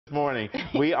morning,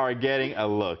 we are getting a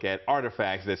look at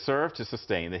artifacts that serve to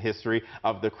sustain the history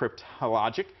of the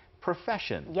cryptologic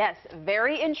profession. Yes,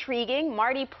 very intriguing.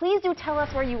 Marty, please do tell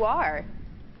us where you are.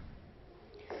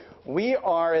 We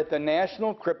are at the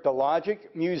National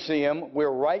Cryptologic Museum.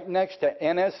 We're right next to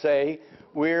NSA.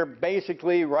 We're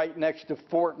basically right next to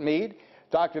Fort Meade.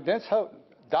 Dr. Vince Houghton,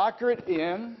 doctorate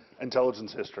in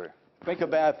intelligence history. Think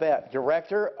about that,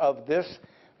 director of this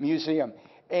museum.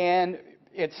 And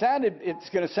it's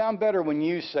going to sound better when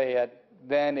you say it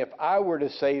than if I were to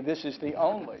say this is the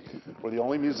only. We're the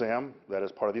only museum that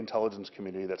is part of the intelligence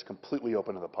community that's completely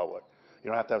open to the public. You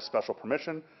don't have to have special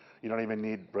permission. You don't even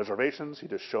need reservations. You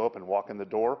just show up and walk in the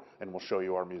door, and we'll show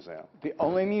you our museum. The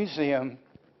only museum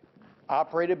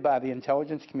operated by the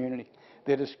intelligence community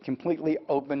that is completely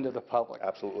open to the public.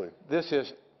 Absolutely. This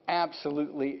is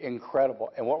absolutely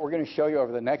incredible. And what we're going to show you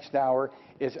over the next hour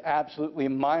is absolutely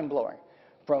mind-blowing.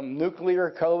 From nuclear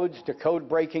codes to code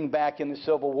breaking back in the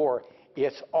Civil War,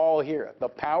 it's all here. The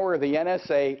power of the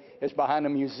NSA is behind a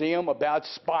museum about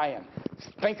spying.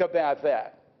 Think about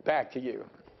that. Back to you.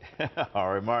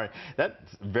 All right, Marty. That's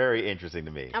very interesting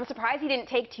to me. I'm surprised he didn't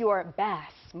take to your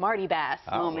Bass, Marty Bass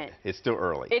moment. It's still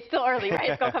early. It's still early, right?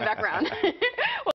 It's going to come back around.